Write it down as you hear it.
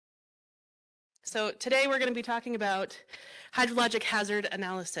So today we're going to be talking about hydrologic hazard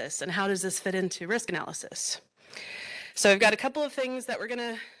analysis and how does this fit into risk analysis. So I've got a couple of things that we're going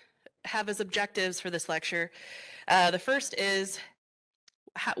to have as objectives for this lecture. The first is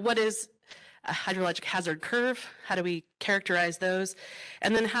what is a hydrologic hazard curve? How do we characterize those?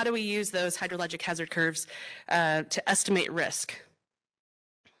 And then how do we use those hydrologic hazard curves to estimate risk?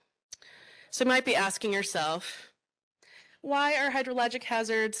 So you might be asking yourself, why are hydrologic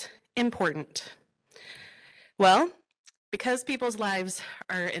hazards important? Well, because people's lives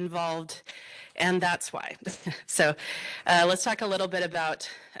are involved, and that's why. So let's talk a little bit about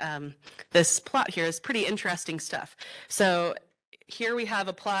this plot here. It's pretty interesting stuff. So here we have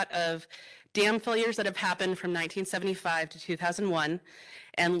a plot of dam failures that have happened from 1975 to 2001,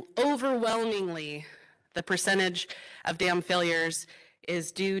 and overwhelmingly, the percentage of dam failures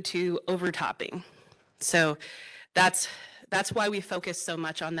is due to overtopping. So that's why we focus so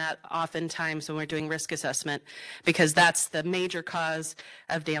much on that oftentimes when we're doing risk assessment, because that's the major cause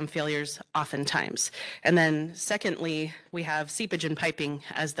of dam failures oftentimes. And then secondly, we have seepage and piping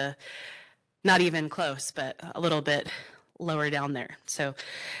as the, not even close, but a little bit lower down there. So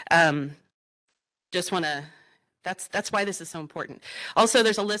just want to, that's why this is so important. Also,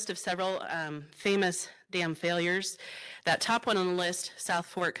 there's a list of several famous dam failures. That top one on the list, South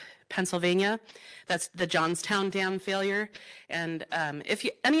Fork, Pennsylvania, that's the Johnstown Dam failure. And if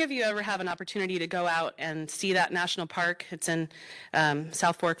any of you ever have an opportunity to go out and see that national park, it's in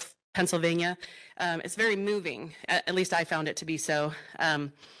South Fork, Pennsylvania. It's very moving. At least I found it to be so.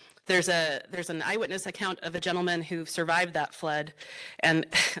 There's an eyewitness account of a gentleman who survived that flood, and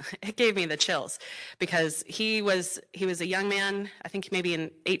it gave me the chills because he was a young man, I think maybe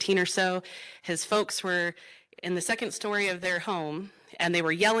in 18 or so. His folks were in the second story of their home, and they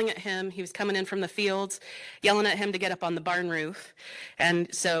were yelling at him. He was coming in from the fields, yelling at him to get up on the barn roof.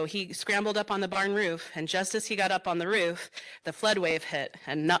 And so he scrambled up on the barn roof, and just as he got up on the roof, the flood wave hit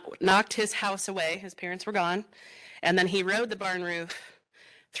and knocked his house away. His parents were gone. And then he rode the barn roof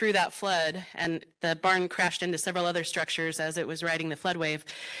through that flood, and the barn crashed into several other structures as it was riding the flood wave.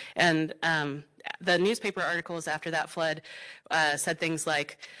 And the newspaper articles after that flood said things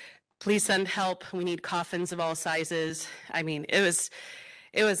like, "Please send help. We need coffins of all sizes." I mean, it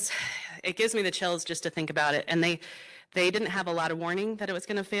gives me the chills just to think about it. And they didn't have a lot of warning that it was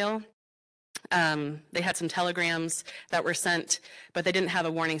going to fail. They had some telegrams that were sent, but they didn't have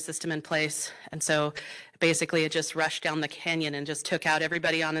a warning system in place. And so basically it just rushed down the canyon and just took out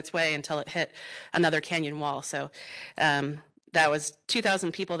everybody on its way until it hit another canyon wall. So that was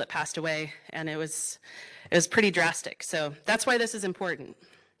 2,000 people that passed away, and it was pretty drastic. So that's why this is important.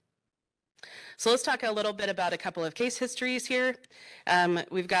 So let's talk a little bit about a couple of case histories here.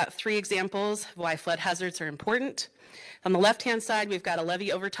 We've got 3 examples of why flood hazards are important. On the left-hand side, we've got a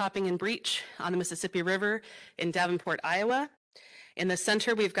levee overtopping and breach on the Mississippi River in Davenport, Iowa. In the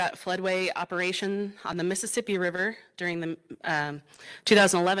center, we've got floodway operation on the Mississippi River during the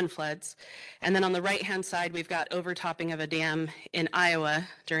 2011 floods. And then on the right-hand side, we've got overtopping of a dam in Iowa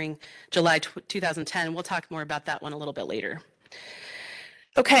during July 2010. We'll talk more about that one a little bit later.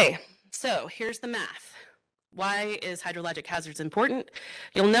 Okay, so here's the math. Why is hydrologic hazards important?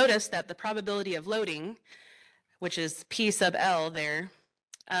 You'll notice that the probability of loading, which is P sub L there,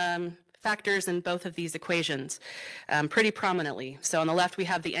 factors in both of these equations pretty prominently. So on the left, we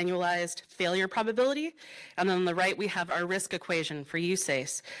have the annualized failure probability, and then on the right, we have our risk equation for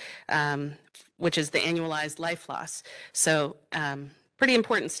USACE, which is the annualized life loss. So pretty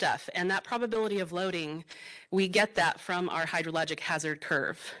important stuff. And that probability of loading, we get that from our hydrologic hazard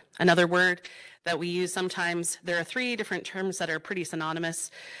curve. Another word that we use sometimes, there are 3 different terms that are pretty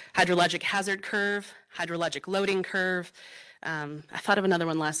synonymous: hydrologic hazard curve, hydrologic loading curve. I thought of another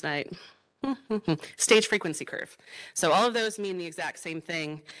one last night. Stage frequency curve. So all of those mean the exact same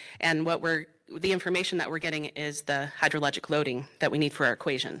thing, and the information that we're getting is the hydrologic loading that we need for our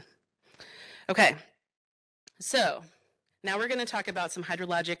equation. Okay, so now we're going to talk about some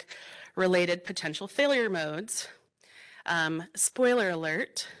hydrologic related potential failure modes. Spoiler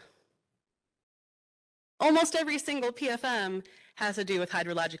alert, almost every single PFM has to do with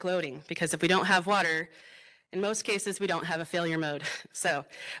hydrologic loading, because if we don't have water, in most cases, we don't have a failure mode. So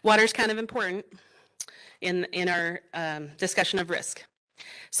water is kind of important in our discussion of risk.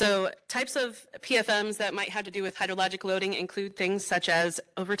 So types of PFMs that might have to do with hydrologic loading include things such as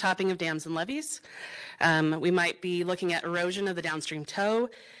overtopping of dams and levees. We might be looking at erosion of the downstream toe,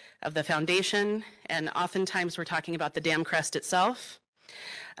 of the foundation, and oftentimes we're talking about the dam crest itself.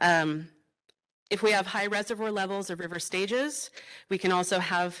 If we have high reservoir levels of river stages, we can also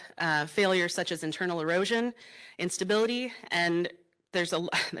have failures such as internal erosion, instability, and there's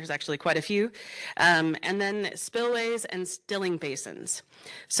actually quite a few. And then spillways and stilling basins.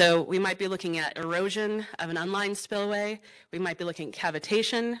 So we might be looking at erosion of an unlined spillway. We might be looking at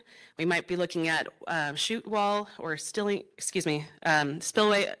cavitation. We might be looking at chute wall or spillway chute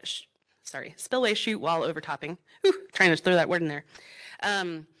wall overtopping. Trying to throw that word in there.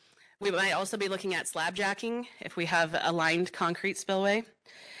 We might also be looking at slab jacking if we have a lined concrete spillway.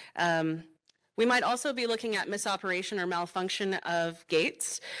 We might also be looking at misoperation or malfunction of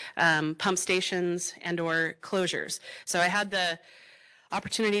gates, pump stations, and or closures. So I had the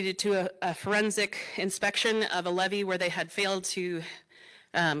opportunity to do a forensic inspection of a levee where they had failed to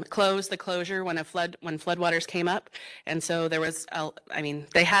close the closure when floodwaters came up. And so there was,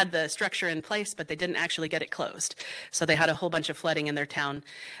 they had the structure in place, but they didn't actually get it closed. So they had a whole bunch of flooding in their town.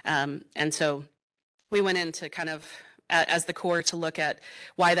 And so we went in to kind of, as the Corps, to look at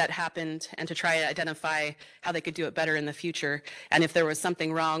why that happened and to try to identify how they could do it better in the future and if there was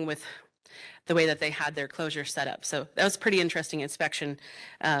something wrong with the way that they had their closure set up. So that was a pretty interesting inspection.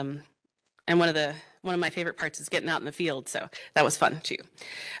 And one of my favorite parts is getting out in the field, so that was fun too.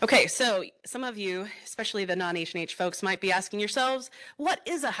 Okay, so some of you, especially the non-H&H folks, might be asking yourselves, what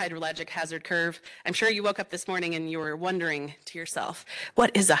is a hydrologic hazard curve? I'm sure you woke up this morning and you were wondering to yourself,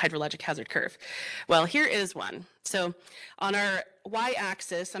 what is a hydrologic hazard curve? Well, here is one. So on our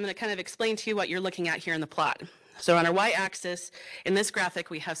y-axis, I'm going to kind of explain to you what you're looking at here in the plot. So on our y-axis, in this graphic,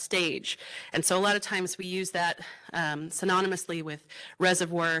 we have stage. And so a lot of times we use that synonymously with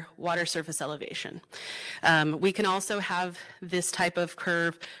reservoir water surface elevation. We can also have this type of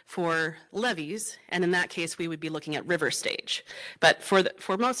curve for levees, and in that case, we would be looking at river stage. But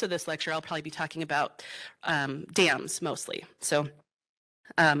for most of this lecture, I'll probably be talking about dams mostly. So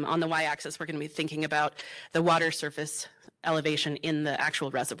on the y-axis, we're going to be thinking about the water surface elevation in the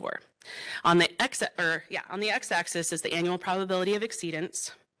actual reservoir. On the x-axis is the annual probability of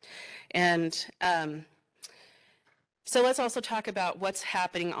exceedance. And so let's also talk about what's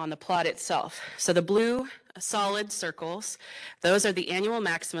happening on the plot itself. So the blue solid circles, those are the annual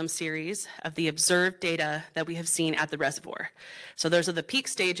maximum series of the observed data that we have seen at the reservoir. So those are the peak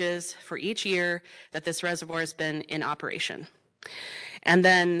stages for each year that this reservoir has been in operation. And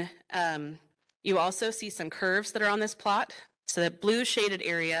then you also see some curves that are on this plot. So that blue shaded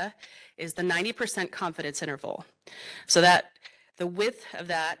area is the 90% confidence interval. So that the width of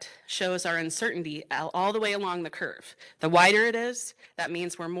that shows our uncertainty all the way along the curve. The wider it is, that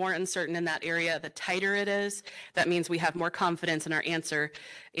means we're more uncertain in that area. The tighter it is, that means we have more confidence in our answer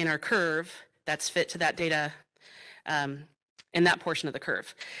in our curve that's fit to that data in that portion of the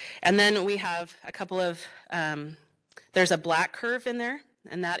curve. And then we have a couple of, there's a black curve in there,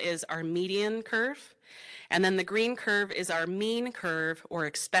 and that is our median curve. And then the green curve is our mean curve or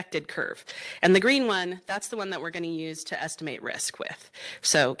expected curve. And the green one, that's the one that we're going to use to estimate risk with.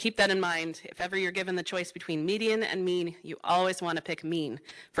 So keep that in mind. If ever you're given the choice between median and mean, you always want to pick mean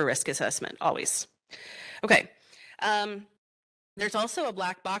for risk assessment, always. Okay. There's also a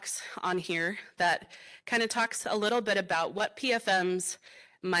black box on here that kind of talks a little bit about what PFMs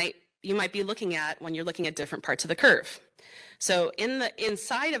you might be looking at when you're looking at different parts of the curve. So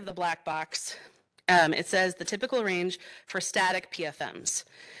inside of the black box, it says the typical range for static PFMs.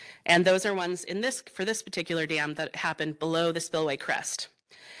 And those are ones for this particular dam that happened below the spillway crest.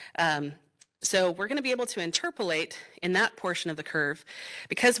 So we're going to be able to interpolate in that portion of the curve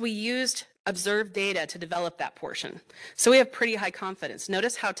because we used observed data to develop that portion. So we have pretty high confidence.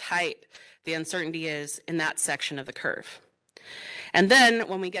 Notice how tight the uncertainty is in that section of the curve. And then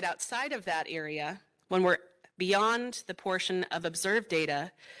when we get outside of that area, when we're beyond the portion of observed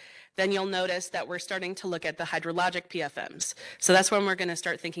data, then you'll notice that we're starting to look at the hydrologic PFMs. So that's when we're going to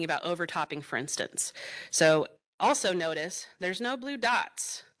start thinking about overtopping, for instance. So also notice there's no blue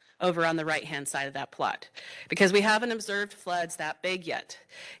dots over on the right-hand side of that plot because we haven't observed floods that big yet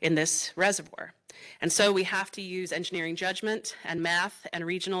in this reservoir. And so we have to use engineering judgment and math and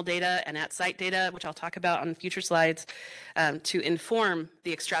regional data and at-site data, which I'll talk about on future slides, to inform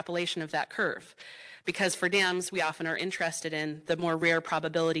the extrapolation of that curve. Because for dams, we often are interested in the more rare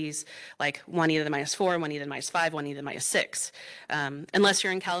probabilities like 1 e to the minus 4, 1 e to the minus 5, 1 e to the minus 6. Unless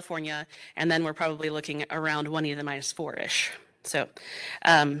you're in California, and then we're probably looking around 1 e to the minus 4-ish. So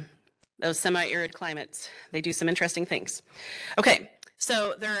those semi-arid climates, they do some interesting things. Okay,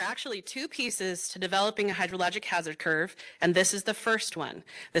 so there are actually two pieces to developing a hydrologic hazard curve, and this is the first one.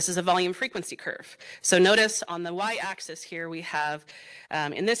 This is a volume frequency curve. So notice on the y-axis here we have,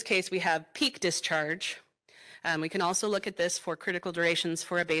 in this case, we have peak discharge. We can also look at this for critical durations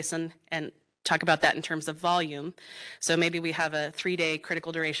for a basin and talk about that in terms of volume. So maybe we have a 3-day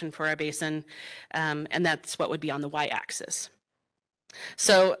critical duration for our basin, and that's what would be on the y-axis.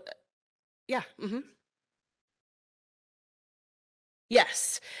 So, yeah.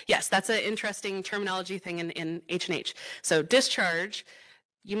 Yes, yes, that's an interesting terminology thing in H&H. So discharge,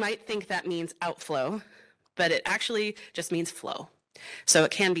 you might think that means outflow, but it actually just means flow. So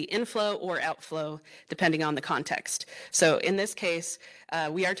it can be inflow or outflow depending on the context. So in this case,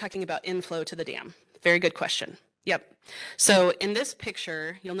 we are talking about inflow to the dam. Very good question. Yep. So in this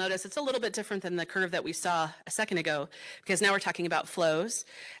picture, you'll notice it's a little bit different than the curve that we saw a second ago, because now we're talking about flows.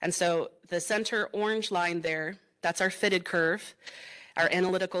 And so the center orange line there, that's our fitted curve, our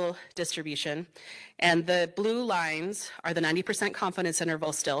analytical distribution. And the blue lines are the 90% confidence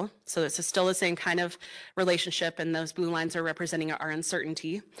interval still. So this is still the same kind of relationship, and those blue lines are representing our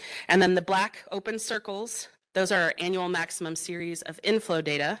uncertainty. And then the black open circles, those are our annual maximum series of inflow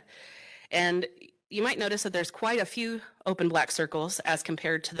data. And you might notice that there's quite a few open black circles as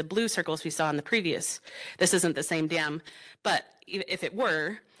compared to the blue circles we saw in the previous. This isn't the same dam, but if it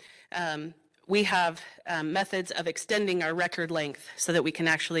were, we have methods of extending our record length so that we can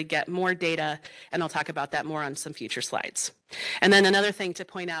actually get more data, and I'll talk about that more on some future slides. And then another thing to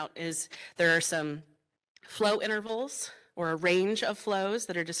point out is there are some flow intervals or a range of flows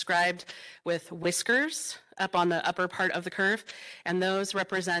that are described with whiskers up on the upper part of the curve, and those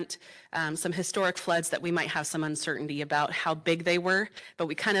represent some historic floods that we might have some uncertainty about how big they were, but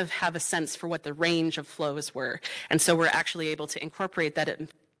we kind of have a sense for what the range of flows were, and so we're actually able to incorporate that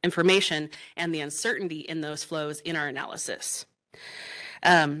information and the uncertainty in those flows in our analysis.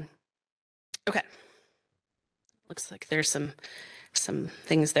 Okay, looks like there's some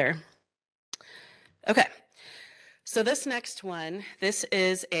things there. Okay. So this next one, this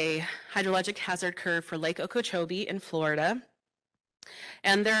is a hydrologic hazard curve for Lake Okeechobee in Florida.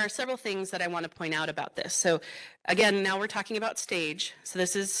 And there are several things that I want to point out about this. So again, now we're talking about stage. So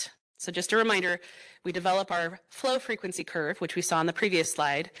just a reminder, we develop our flow frequency curve, which we saw on the previous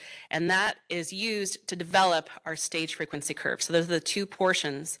slide, and that is used to develop our stage frequency curve. So those are the two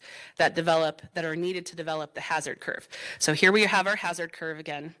portions that are needed to develop the hazard curve. So here we have our hazard curve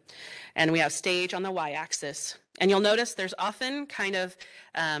again, and we have stage on the y-axis. And you'll notice there's often kind of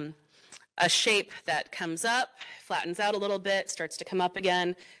a shape that comes up, flattens out a little bit, starts to come up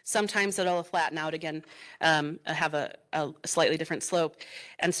again. Sometimes it'll flatten out again, have a slightly different slope.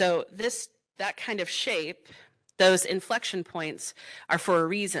 And so that kind of shape, those inflection points are for a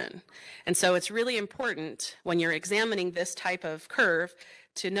reason. And so it's really important when you're examining this type of curve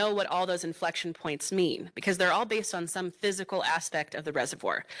to know what all those inflection points mean, because they're all based on some physical aspect of the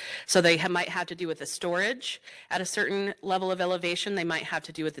reservoir. So they might have to do with the storage at a certain level of elevation. They might have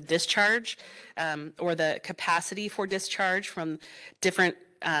to do with the discharge or the capacity for discharge from different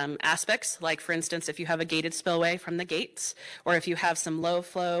aspects. Like, for instance, if you have a gated spillway from the gates, or if you have some low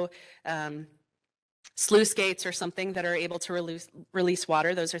flow sluice gates or something that are able to release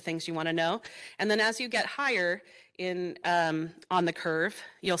water, those are things you want to know. And then as you get higher on the curve,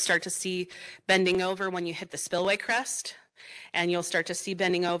 you'll start to see bending over when you hit the spillway crest, and you'll start to see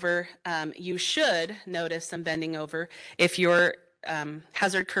bending over. You should notice some bending over if your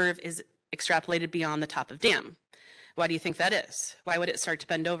hazard curve is extrapolated beyond the top of dam. Why do you think that is? Why would it start to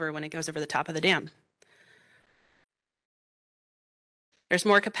bend over when it goes over the top of the dam? There's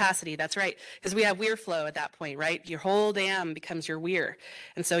more capacity, that's right, because we have weir flow at that point, right? Your whole dam becomes your weir,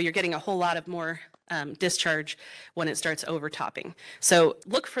 and so you're getting a whole lot of more discharge when it starts overtopping. So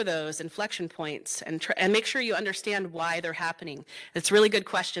look for those inflection points and make sure you understand why they're happening. It's really good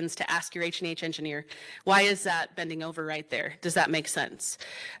questions to ask your H&H engineer. Why is that bending over right there? Does that make sense?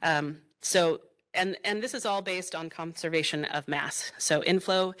 And this is all based on conservation of mass. So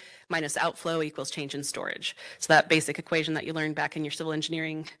inflow minus outflow equals change in storage. So that basic equation that you learned back in your civil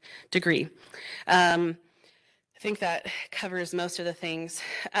engineering degree. I think that covers most of the things.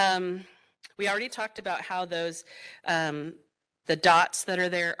 We already talked about how those, the dots that are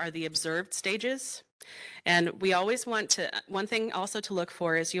there are the observed stages. And we always one thing also to look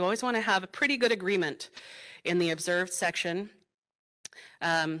for is you always want to have a pretty good agreement in the observed section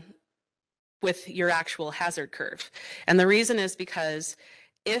with your actual hazard curve. And the reason is because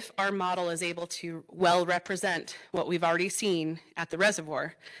if our model is able to well represent what we've already seen at the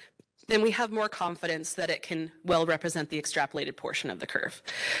reservoir, then we have more confidence that it can well represent the extrapolated portion of the curve.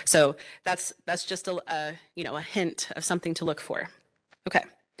 So that's just a hint of something to look for. Okay,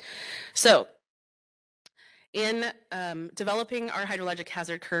 so in developing our hydrologic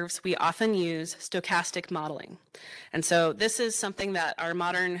hazard curves, we often use stochastic modeling. And so this is something that our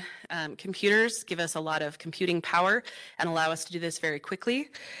modern computers give us a lot of computing power and allow us to do this very quickly.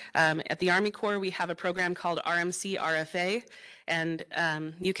 At the Army Corps, we have a program called RMC RFA, and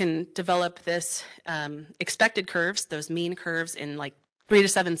you can develop this expected curves, those mean curves, in like 3 to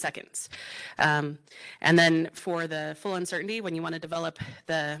 7 seconds. And then for the full uncertainty, when you want to develop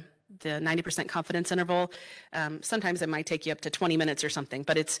the 90% confidence interval, sometimes it might take you up to 20 minutes or something,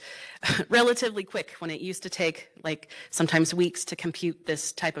 but it's relatively quick when it used to take like sometimes weeks to compute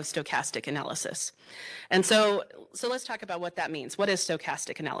this type of stochastic analysis. And so let's talk about what that means. What is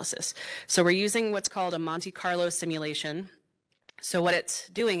stochastic analysis? So we're using what's called a Monte Carlo simulation. So what it's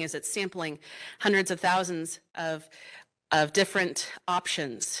doing is it's sampling hundreds of thousands of different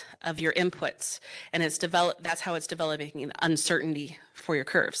options of your inputs, and that's how it's developing an uncertainty for your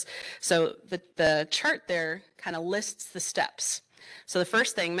curves. So the chart there kind of lists the steps. So the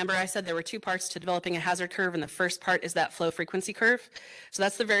first thing, remember I said there were 2 parts to developing a hazard curve, and the first part is that flow frequency curve. So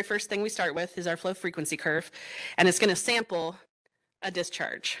that's the very first thing we start with, is our flow frequency curve, and it's going to sample a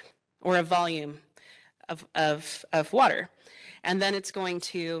discharge or a volume of water. And then it's going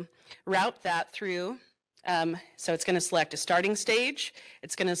to route that through. So it's going to select a starting stage,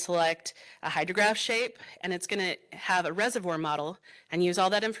 it's going to select a hydrograph shape, and it's going to have a reservoir model and use all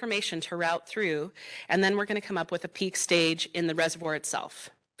that information to route through. And then we're going to come up with a peak stage in the reservoir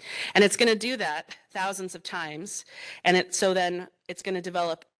itself. And it's going to do that thousands of times. And so then it's going to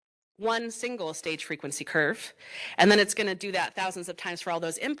develop one single stage frequency curve, and then it's going to do that thousands of times for all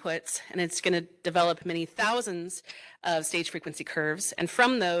those inputs, and it's going to develop many thousands of stage frequency curves, and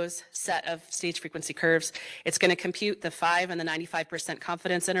from those set of stage frequency curves, it's going to compute the 5 and the 95%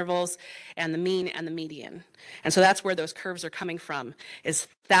 confidence intervals and the mean and the median. And so that's where those curves are coming from, is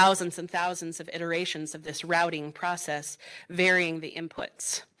thousands and thousands of iterations of this routing process varying the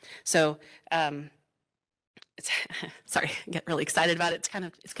inputs. So sorry, I get really excited about it.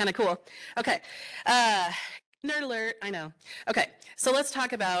 It's kind of cool. Okay, nerd alert. I know. Okay, so let's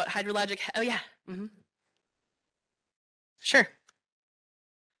talk about hydrologic. Oh yeah. Sure.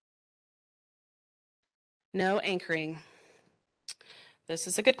 No anchoring. This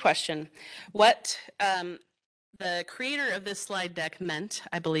is a good question. What the creator of this slide deck meant,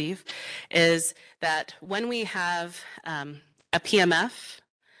 I believe, is that when we have a PMF,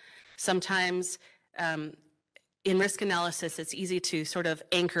 sometimes in risk analysis, it's easy to sort of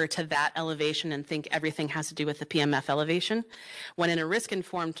anchor to that elevation and think everything has to do with the PMF elevation. When in a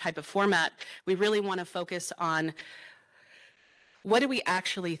risk-informed type of format, we really want to focus on what do we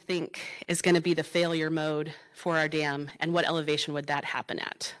actually think is going to be the failure mode for our dam, and what elevation would that happen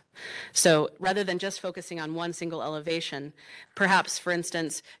at? So rather than just focusing on one single elevation, perhaps, for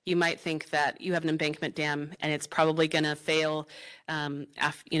instance, you might think that you have an embankment dam and it's probably going to fail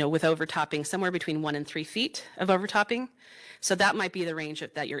with overtopping somewhere between 1 and 3 feet of overtopping. So that might be the range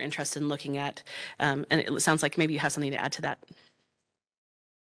that you're interested in looking at. And it sounds like maybe you have something to add to that.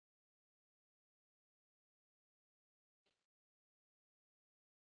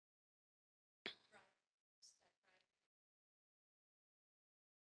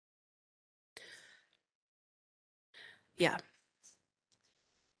 Yeah.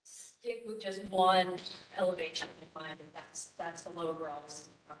 Stick with just one elevation in mind, and that's the low growth.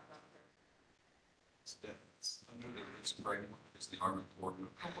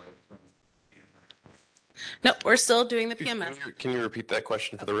 No, we're still doing the PMF. Can you repeat that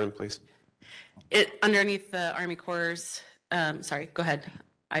question for the room, please? It underneath the Army Corps', sorry, go ahead.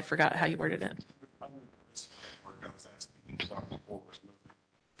 I forgot how you worded it.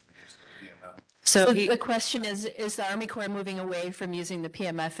 So the question is the Army Corps moving away from using the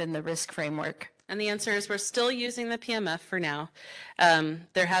PMF in the risk framework? And the answer is we're still using the PMF for now.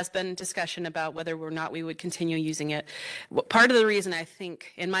 There has been discussion about whether or not we would continue using it. Part of the reason, I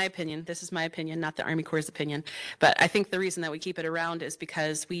think, in my opinion, this is my opinion, not the Army Corps' opinion, but I think the reason that we keep it around is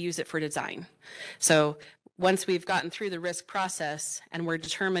because we use it for design. So once we've gotten through the risk process and we're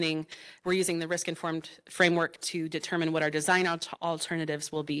using the risk-informed framework to determine what our design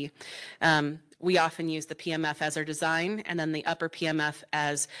alternatives will be, we often use the PMF as our design, and then the upper PMF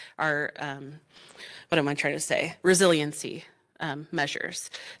as our, what am I trying to say, resiliency measures.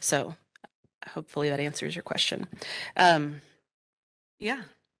 So hopefully that answers your question. Yeah.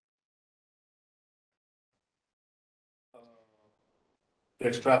 The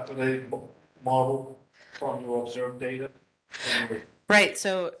extrapolated model from your observed data? Right,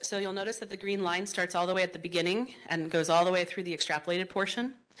 so you'll notice that the green line starts all the way at the beginning and goes all the way through the extrapolated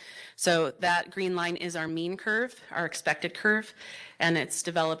portion. So that green line is our mean curve, our expected curve, and it's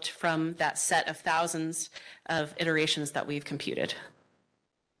developed from that set of thousands of iterations that we've computed.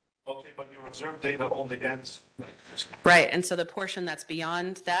 Okay, but your observed data only ends. Right, and so the portion that's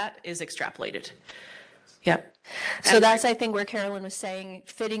beyond that is extrapolated. Yep. So that's, I think, where Carolyn was saying,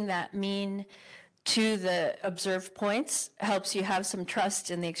 fitting that mean to the observed points helps you have some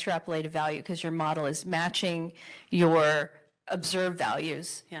trust in the extrapolated value, because your model is matching your observed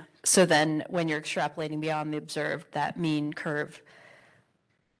values. Yeah. So then when you're extrapolating beyond the observed, that mean curve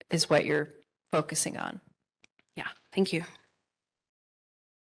is what you're focusing on. Yeah, thank you.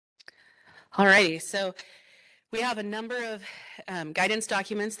 All righty, so we have a number of guidance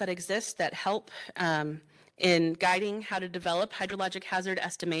documents that exist that help in guiding how to develop hydrologic hazard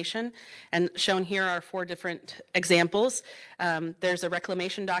estimation. And shown here are 4 different examples. There's a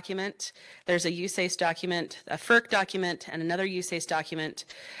reclamation document, there's a USACE document, a FERC document, and another USACE document.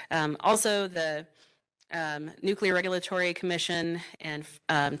 Also, the Nuclear Regulatory Commission and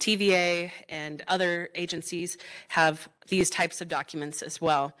TVA and other agencies have these types of documents as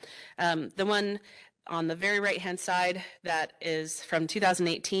well. The one on the very right-hand side that is from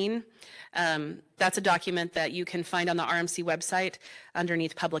 2018, that's a document that you can find on the RMC website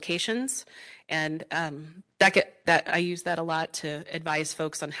underneath publications. And that I use that a lot to advise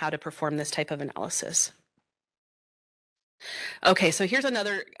folks on how to perform this type of analysis. Okay, so here's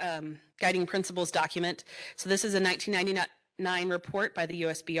another guiding principles document. So this is a 1999 report by the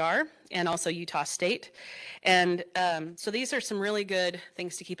USBR and also Utah State. And so these are some really good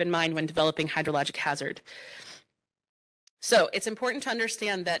things to keep in mind when developing hydrologic hazard. So it's important to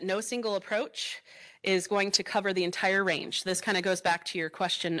understand that no single approach is going to cover the entire range. This kind of goes back to your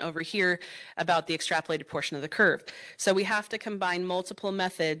question over here about the extrapolated portion of the curve. So we have to combine multiple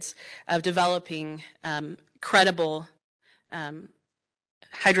methods of developing credible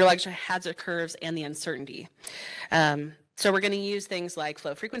hydrologic hazard curves and the uncertainty. So we're going to use things like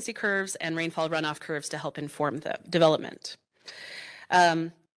flow frequency curves and rainfall runoff curves to help inform the development.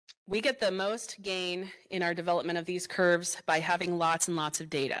 We get the most gain in our development of these curves by having lots and lots of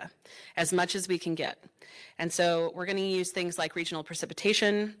data, as much as we can get. And so we're going to use things like regional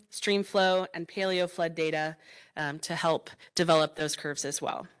precipitation, stream flow, and paleo flood data to help develop those curves as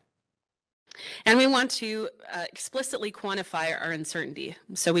well. And we want to explicitly quantify our uncertainty.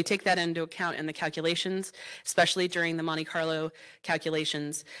 So we take that into account in the calculations, especially during the Monte Carlo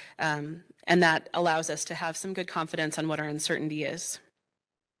calculations, and that allows us to have some good confidence on what our uncertainty is.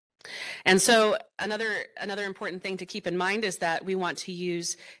 And so another important thing to keep in mind is that we want to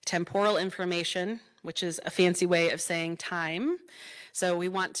use temporal information, which is a fancy way of saying time. So we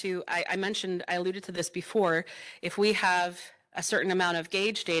want to, I alluded to this before, if we have a certain amount of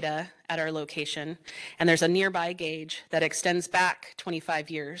gauge data at our location, and there's a nearby gauge that extends back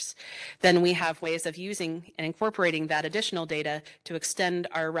 25 years, then we have ways of using and incorporating that additional data to extend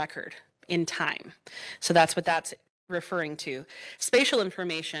our record in time. So that's what that's referring to. Spatial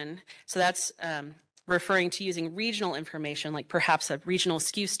information, so that's referring to using regional information, like perhaps a regional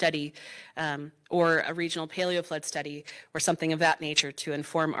skew study or a regional paleoflood study or something of that nature to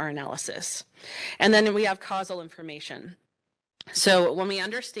inform our analysis. And then we have causal information. So when we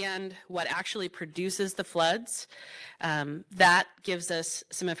understand what actually produces the floods, that gives us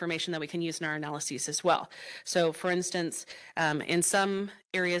some information that we can use in our analyses as well. So for instance, in some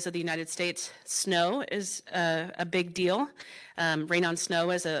areas of the United States, snow is a big deal. Rain on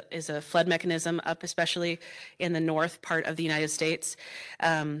snow is a flood mechanism up, especially in the north part of the United States.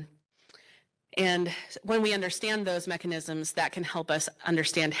 And when we understand those mechanisms, that can help us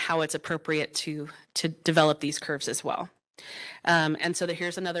understand how it's appropriate to develop these curves as well. And so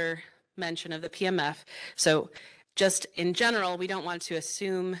here's another mention of the PMF. So just in general, we don't want to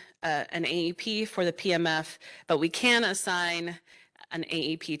assume an AEP for the PMF, but we can assign an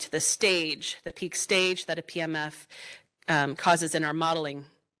AEP to the stage, the peak stage that a PMF causes in our modeling.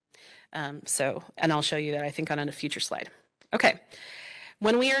 And I'll show you that, I think, on a future slide. Okay.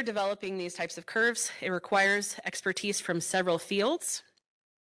 When we are developing these types of curves, it requires expertise from several fields.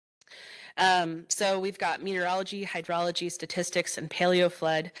 So we've got meteorology, hydrology, statistics, and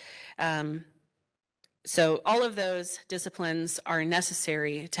paleoflood. So all of those disciplines are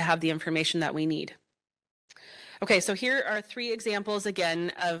necessary to have the information that we need. Okay, so here are 3 examples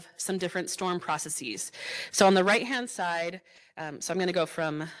again of some different storm processes. So on the right-hand side, so I'm going to go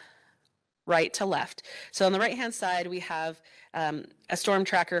from right to left. So on the right-hand side, we have a storm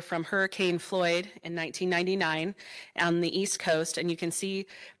tracker from Hurricane Floyd in 1999 on the East Coast, and you can see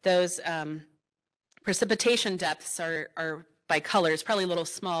those precipitation depths are by colors, probably a little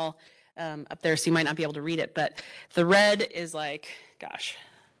small up there, so you might not be able to read it, but the red is like, gosh,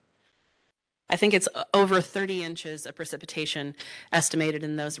 I think it's over 30 inches of precipitation estimated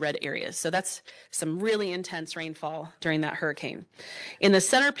in those red areas. So that's some really intense rainfall during that hurricane. In the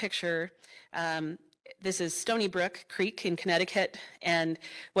center picture, this is Stony Brook Creek in Connecticut, and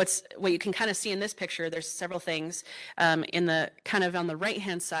what you can kind of see in this picture, there's several things. In the kind of on the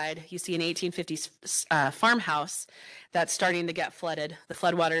right-hand side, you see an 1850s farmhouse that's starting to get flooded. The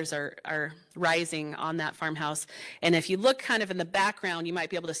floodwaters are rising on that farmhouse, and if you look kind of in the background, you might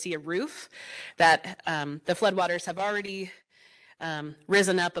be able to see a roof that the floodwaters have already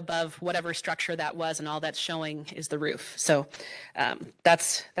risen up above whatever structure that was, and all that's showing is the roof. So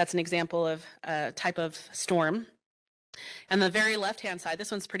that's an example of a type of storm. And the very left-hand side,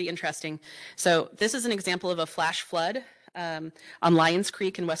 this one's pretty interesting. So this is an example of a flash flood on Lions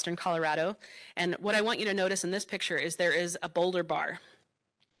Creek in western Colorado. And what I want you to notice in this picture is there is a boulder bar.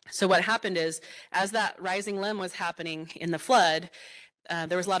 So what happened is, as that rising limb was happening in the flood,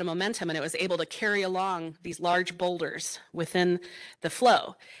 there was a lot of momentum, and it was able to carry along these large boulders within the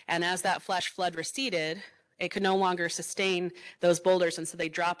flow. And as that flash flood receded, it could no longer sustain those boulders, and so they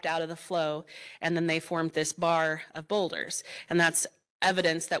dropped out of the flow, and then they formed this bar of boulders. And that's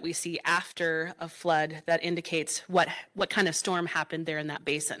evidence that we see after a flood that indicates what kind of storm happened there in that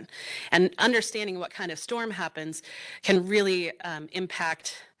basin. And understanding what kind of storm happens can really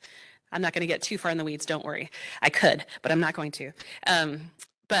impact. I'm not going to get too far in the weeds, don't worry. I could, but I'm not going to.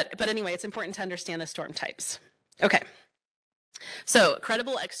 But anyway, it's important to understand the storm types. Okay. So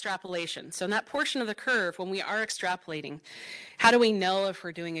credible extrapolation. So in that portion of the curve, when we are extrapolating, how do we know if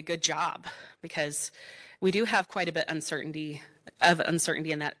we're doing a good job? Because we do have quite a bit of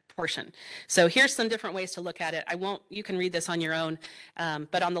uncertainty in that portion. So here's some different ways to look at it. You can read this on your own,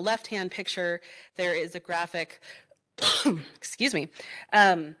 but on the left-hand picture, there is a graphic, excuse me,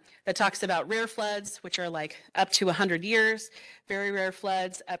 that talks about rare floods, which are like up to 100 years, very rare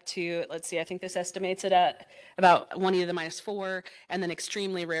floods up to, let's see, I think this estimates it at about 1 to the -4, and then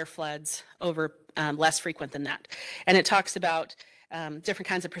extremely rare floods over less frequent than that. And it talks about different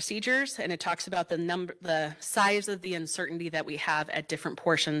kinds of procedures, and it talks about the size of the uncertainty that we have at different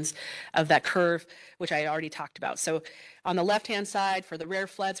portions of that curve, which I already talked about. So on the left-hand side, for the rare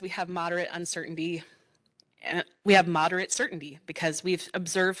floods, we have moderate uncertainty. And we have moderate certainty because we've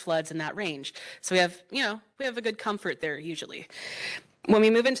observed floods in that range. So we have a good comfort there usually. When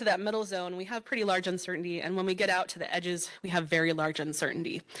we move into that middle zone, we have pretty large uncertainty. And when we get out to the edges, we have very large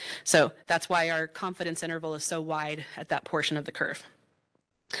uncertainty. So that's why our confidence interval is so wide at that portion of the curve.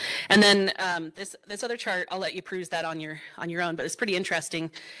 And then this other chart, I'll let you peruse that on your own, but it's pretty interesting.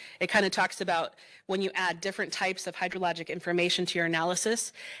 It kind of talks about when you add different types of hydrologic information to your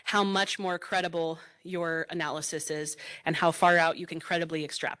analysis, how much more credible your analysis is and how far out you can credibly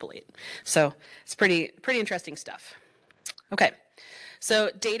extrapolate. So it's pretty interesting stuff. Okay.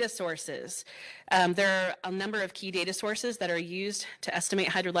 So data sources. There are a number of key data sources that are used to estimate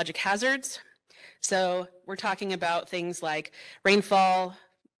hydrologic hazards. So we're talking about things like rainfall,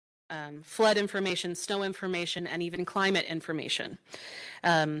 flood information, snow information, and even climate information.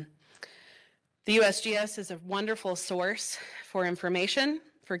 The USGS is a wonderful source for information,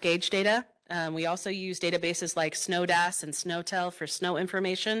 for gauge data. We also use databases like SNODAS and SNOTEL for snow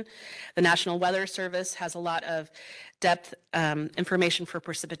information. The National Weather Service has a lot of depth information for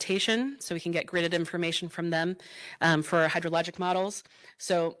precipitation, so we can get gridded information from them for our hydrologic models.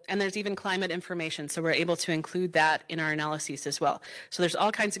 So, and there's even climate information, so we're able to include that in our analyses as well. So there's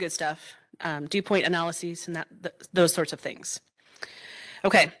all kinds of good stuff, dew point analyses and those sorts of things.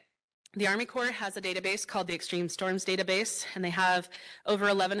 Okay. The Army Corps has a database called the Extreme Storms Database, and they have over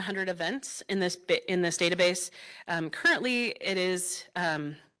 1,100 events in this database. Currently, it is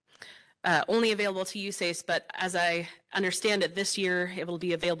only available to USACE, but as I understand it, this year it will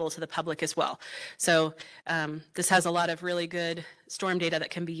be available to the public as well. So this has a lot of really good storm data that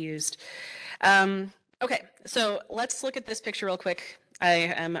can be used. Okay, so let's look at this picture real quick.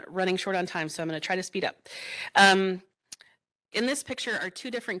 I am running short on time, so I'm going to try to speed up. In this picture are two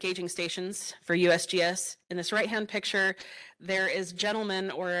different gauging stations for USGS. In this right-hand picture, there is a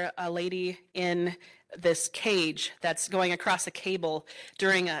gentleman or a lady in this cage that's going across a cable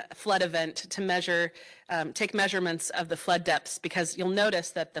during a flood event to measure, take measurements of the flood depths, because you'll notice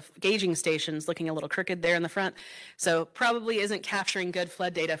that the gauging station's looking a little crooked there in the front, so probably isn't capturing good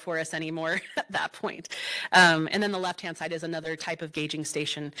flood data for us anymore at that point. And then the left-hand side is another type of gauging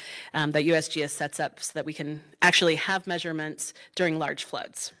station that USGS sets up so that we can actually have measurements during large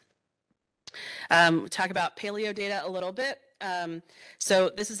floods. We'll talk about paleo data a little bit.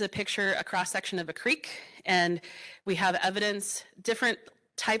 So this is a picture, a cross-section of a creek, and we have evidence, different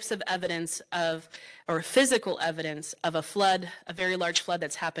types of evidence of, or physical evidence of a flood, a very large flood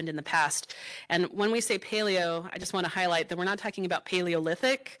that's happened in the past. And when we say paleo, I just want to highlight that we're not talking about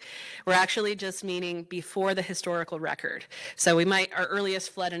Paleolithic. We're actually just meaning before the historical record. So our earliest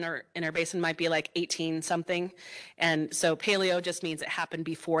flood in our basin might be like 18 something. And so paleo just means it happened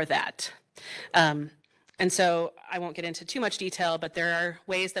before that. And so I won't get into too much detail, but there are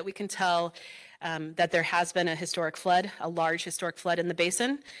ways that we can tell that there has been a historic flood, a large historic flood in the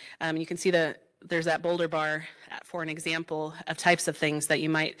basin. You can see there's that boulder bar for an example of types of things that you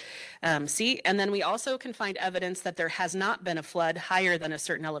might see. And then we also can find evidence that there has not been a flood higher than a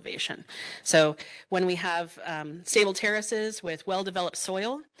certain elevation. So when we have stable terraces with well-developed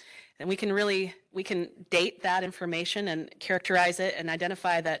soil, and we can date that information and characterize it and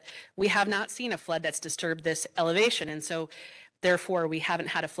identify that we have not seen a flood that's disturbed this elevation. And so therefore we haven't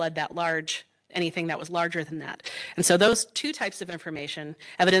had a flood that large, anything that was larger than that. And so those two types of information,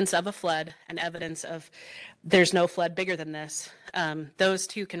 evidence of a flood and evidence of there's no flood bigger than this, those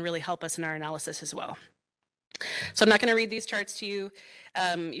two can really help us in our analysis as well. So I'm not going to read these charts to you.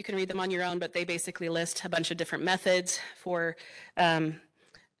 You can read them on your own, but they basically list a bunch of different methods for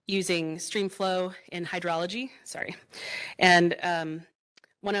using stream flow in hydrology, And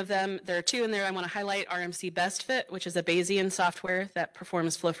one of them, there are two in there I want to highlight, RMC Best Fit, which is a Bayesian software that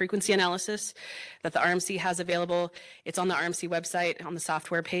performs flow frequency analysis that the RMC has available. It's on the RMC website on the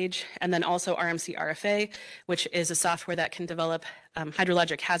software page. And then also RMC RFA, which is a software that can develop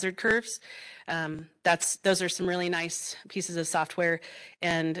hydrologic hazard curves. Those are some really nice pieces of software.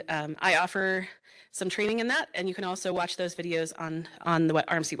 And I offer some training in that, and you can also watch those videos on the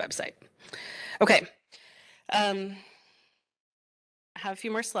RMC website. Okay. I have a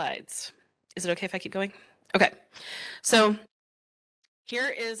few more slides. Is it okay if I keep going? Okay. So here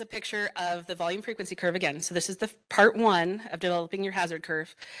is a picture of the volume frequency curve again. So this is the part one of developing your hazard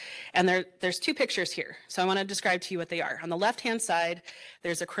curve. And there's two pictures here. So I want to describe to you what they are. On the left-hand side,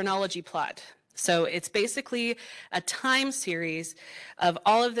 there's a chronology plot. So it's basically a time series of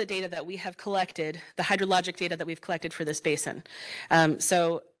all of the data that we have collected, the hydrologic data that we've collected for this basin.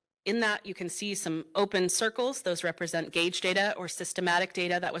 So in that, you can see some open circles. Those represent gauge data or systematic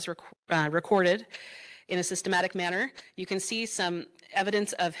data that was recorded in a systematic manner. You can see some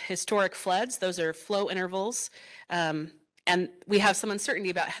evidence of historic floods. Those are flow intervals. And we have some uncertainty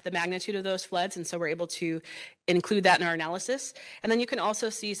about the magnitude of those floods, and so we're able to include that in our analysis. And then you can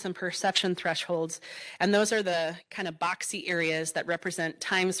also see some perception thresholds, and those are the kind of boxy areas that represent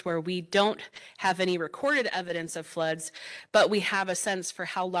times where we don't have any recorded evidence of floods, but we have a sense for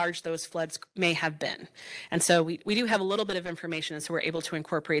how large those floods may have been. And so we do have a little bit of information, and so we're able to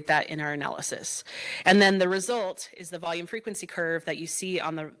incorporate that in our analysis. And then the result is the volume frequency curve that you see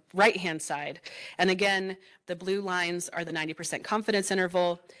on the right-hand side. And again, the blue lines are the 90% confidence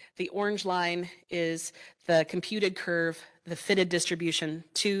interval. The orange line is the computed curve, the fitted distribution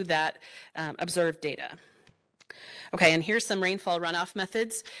to that observed data. Okay, and here's some rainfall runoff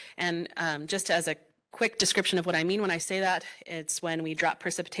methods. And just as a quick description of what I mean when I say that, it's when we drop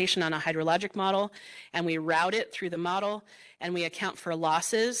precipitation on a hydrologic model and we route it through the model and we account for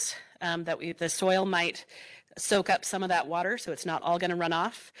losses that the soil might soak up some of that water, so it's not all going to run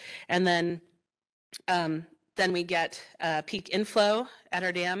off. And then we get peak inflow at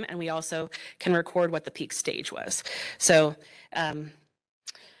our dam, and we also can record what the peak stage was. So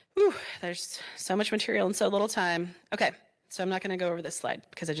there's so much material in so little time. Okay, so I'm not going to go over this slide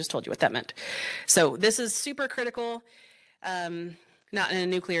because I just told you what that meant. So this is super critical, not in a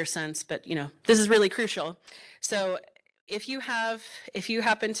nuclear sense, but this is really crucial. So if you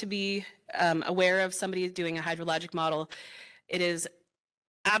happen to be aware of somebody doing a hydrologic model, it is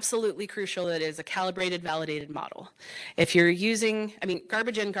absolutely crucial that it is a calibrated, validated model. If you're using,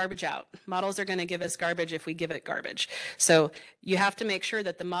 garbage in, garbage out. Models are going to give us garbage if we give it garbage. So you have to make sure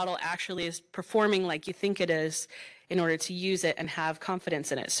that the model actually is performing like you think it is in order to use it and have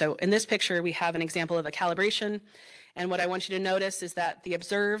confidence in it. So in this picture, we have an example of a calibration. And what I want you to notice is that the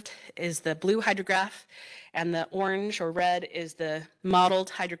observed is the blue hydrograph and the orange or red is the modeled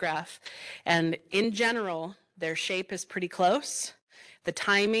hydrograph. And in general, their shape is pretty close. The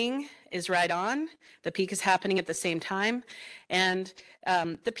timing is right on. The peak is happening at the same time. And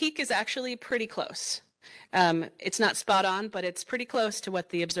the peak is actually pretty close. It's not spot on, but it's pretty close to what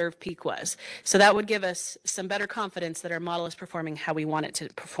the observed peak was. So that would give us some better confidence that our model is performing how we want it to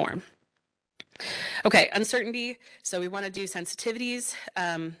perform. Okay, uncertainty. So we want to do sensitivities.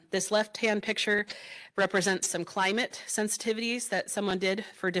 This left-hand picture represents some climate sensitivities that someone did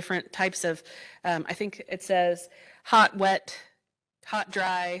for different types of, I think it says hot, wet, hot,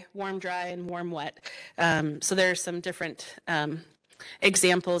 dry, warm, dry, and warm, wet. So there's some different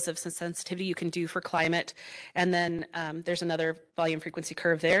examples of some sensitivity you can do for climate. And then there's another volume frequency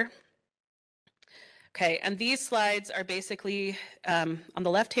curve there. Okay, and these slides are basically, on the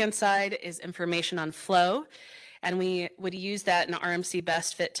left-hand side is information on flow, and we would use that in RMC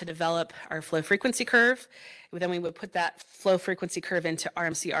best fit to develop our flow frequency curve. Then we would put that flow frequency curve into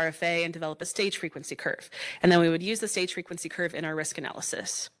RMC RFA and develop a stage frequency curve. And then we would use the stage frequency curve in our risk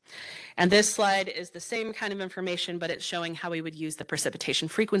analysis. And this slide is the same kind of information, but it's showing how we would use the precipitation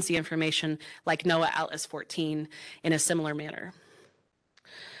frequency information like NOAA Atlas 14 in a similar manner.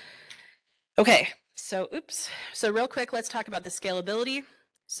 Okay, so real quick, let's talk about the scalability.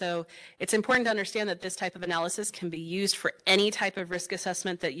 So it's important to understand that this type of analysis can be used for any type of risk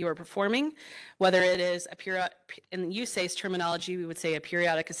assessment that you are performing, whether it is in USACE terminology, we would say a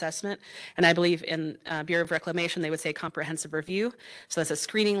periodic assessment, and I believe in Bureau of Reclamation, they would say comprehensive review. So that's a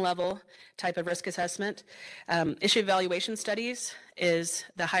screening level type of risk assessment. Issue evaluation studies is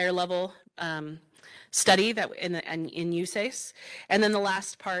the higher level study that in USACE. And then the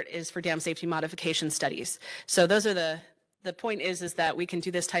last part is for dam safety modification studies. So those are the point is that we can do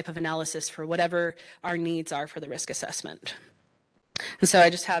this type of analysis for whatever our needs are for the risk assessment. And so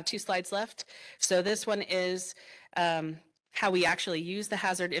I just have 2 slides left. So this one is how we actually use the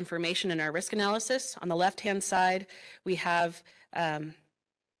hazard information in our risk analysis. On the left-hand side, we have a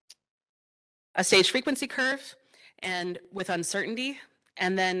stage frequency curve and with uncertainty.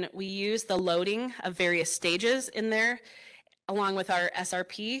 And then we use the loading of various stages in there along with our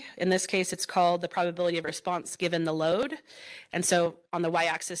SRP. In this case, it's called the probability of response given the load. And so on the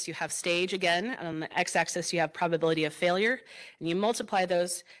y-axis, you have stage again, and on the x-axis, you have probability of failure, and you multiply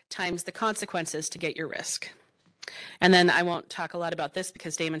those times the consequences to get your risk. And then I won't talk a lot about this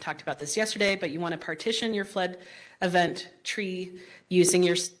because Damon talked about this yesterday, but you want to partition your flood event tree using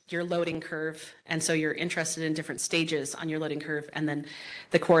your loading curve. And so you're interested in different stages on your loading curve and then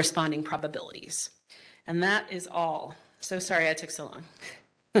the corresponding probabilities. And that is all. So sorry I took so long.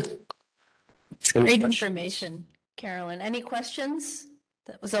 Great information, Carolyn. Any questions?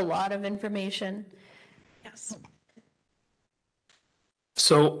 That was a lot of information. Yes.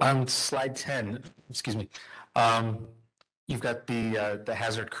 So on slide 10, excuse me, you've got the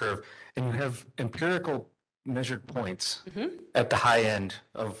hazard curve, and you have empirical measured points at the high end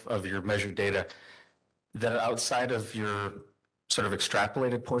of your measured data that are outside of your sort of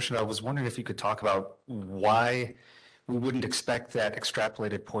extrapolated portion. I was wondering if you could talk about why we wouldn't expect that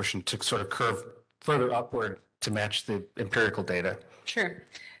extrapolated portion to sort of curve further upward to match the empirical data. Sure.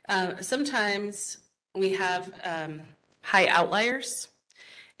 Sometimes we have high outliers.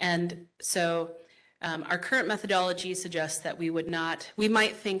 And so our current methodology suggests that we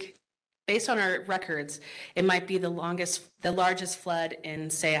might think, based on our records, it might be the largest flood in,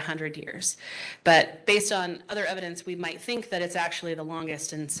 say, 100 years. But based on other evidence, we might think that it's actually the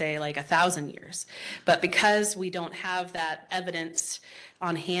longest in, say, like 1,000 years. But because we don't have that evidence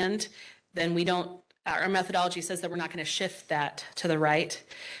on hand, then our methodology says that we're not going to shift that to the right.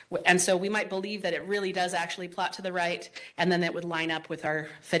 And so we might believe that it really does actually plot to the right, and then it would line up with our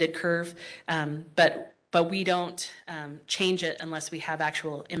fitted curve. But we don't change it unless we have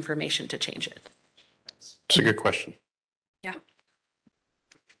actual information to change it. It's a good question. Yeah.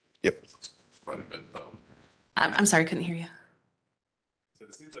 Yep. I'm sorry, I couldn't hear you.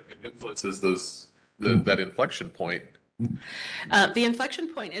 It seems like it influences that inflection point. The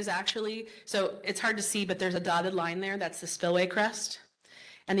inflection point is actually, so it's hard to see, but there's a dotted line there. That's the spillway crest.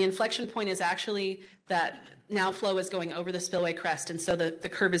 And the inflection point is actually that now flow is going over the spillway crest. And so the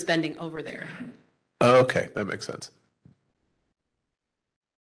curve is bending over there. Okay, that makes sense.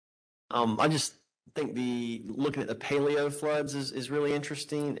 I just think looking at the paleo floods is really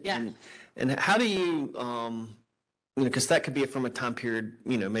interesting. Yeah. And how do you, because that could be from a time period,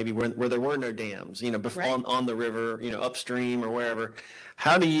 maybe where there were no dams, before Right. on the river, upstream or wherever.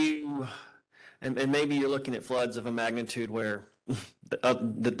 How do you, and maybe you're looking at floods of a magnitude where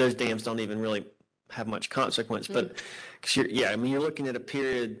those dams don't even really have much consequence, but you're looking at a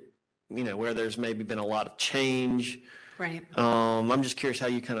period, where there's maybe been a lot of change. Right. I'm just curious how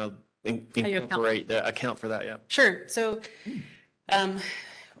you kind of incorporate that, account for that. Yeah. Sure. So,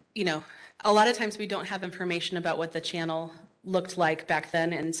 a lot of times we don't have information about what the channel looked like back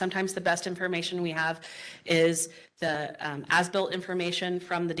then. And sometimes the best information we have is the as-built information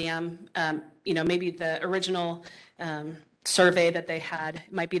from the dam. Maybe the original survey that they had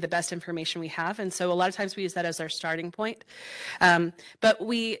might be the best information we have. And so a lot of times we use that as our starting point. But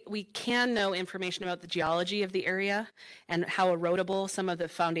we can know information about the geology of the area and how erodible some of the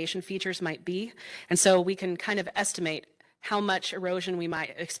foundation features might be. And so we can kind of estimate how much erosion we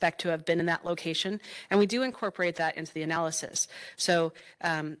might expect to have been in that location. And we do incorporate that into the analysis. So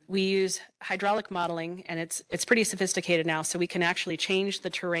we use hydraulic modeling, and it's pretty sophisticated now. So we can actually change the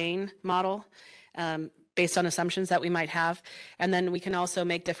terrain model based on assumptions that we might have. And then we can also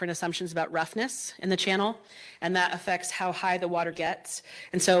make different assumptions about roughness in the channel, and that affects how high the water gets.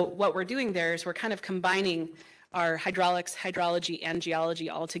 And so what we're doing there is we're kind of combining our hydraulics, hydrology, and geology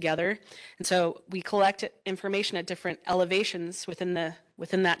all together. And so we collect information at different elevations within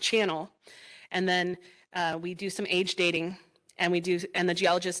that channel. And then we do some age dating, and the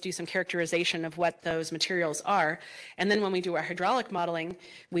geologists do some characterization of what those materials are. And then when we do our hydraulic modeling,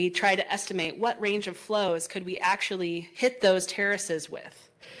 we try to estimate what range of flows could we actually hit those terraces with.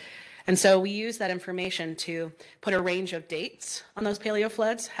 And so we use that information to put a range of dates on those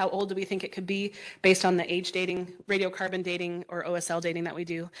paleofloods. How old do we think it could be based on the age dating, radiocarbon dating, or OSL dating that we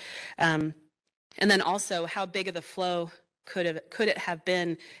do? And then also how big of the flow could it have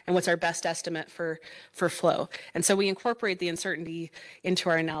been, and what's our best estimate for flow? And so we incorporate the uncertainty into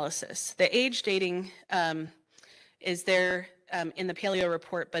our analysis. The age dating is there in the paleo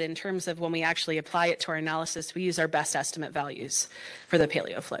report, but in terms of when we actually apply it to our analysis, we use our best estimate values for the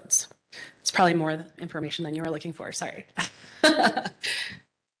paleo floods. It's probably more information than you were looking for, sorry. Okay,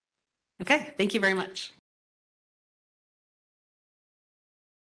 thank you very much.